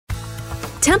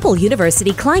Temple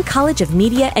University Klein College of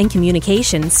Media and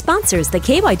Communication sponsors the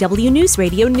KYW News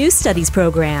Radio News Studies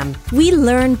program. We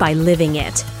learn by living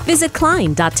it. Visit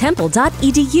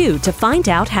klein.temple.edu to find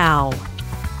out how.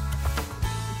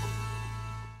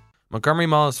 Montgomery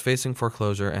Mall is facing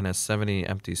foreclosure and has 70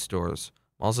 empty stores.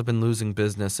 Malls have been losing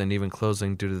business and even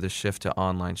closing due to the shift to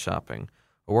online shopping.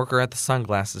 A worker at the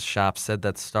sunglasses shop said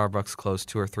that Starbucks closed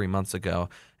 2 or 3 months ago,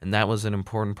 and that was an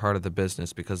important part of the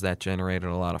business because that generated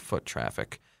a lot of foot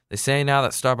traffic. They say now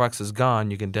that Starbucks is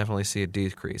gone, you can definitely see a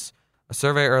decrease. A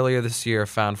survey earlier this year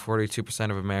found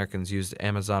 42% of Americans used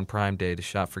Amazon Prime Day to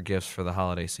shop for gifts for the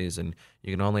holiday season.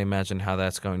 You can only imagine how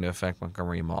that's going to affect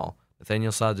Montgomery Mall.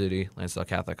 Nathaniel Saududi, Lansdale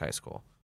Catholic High School.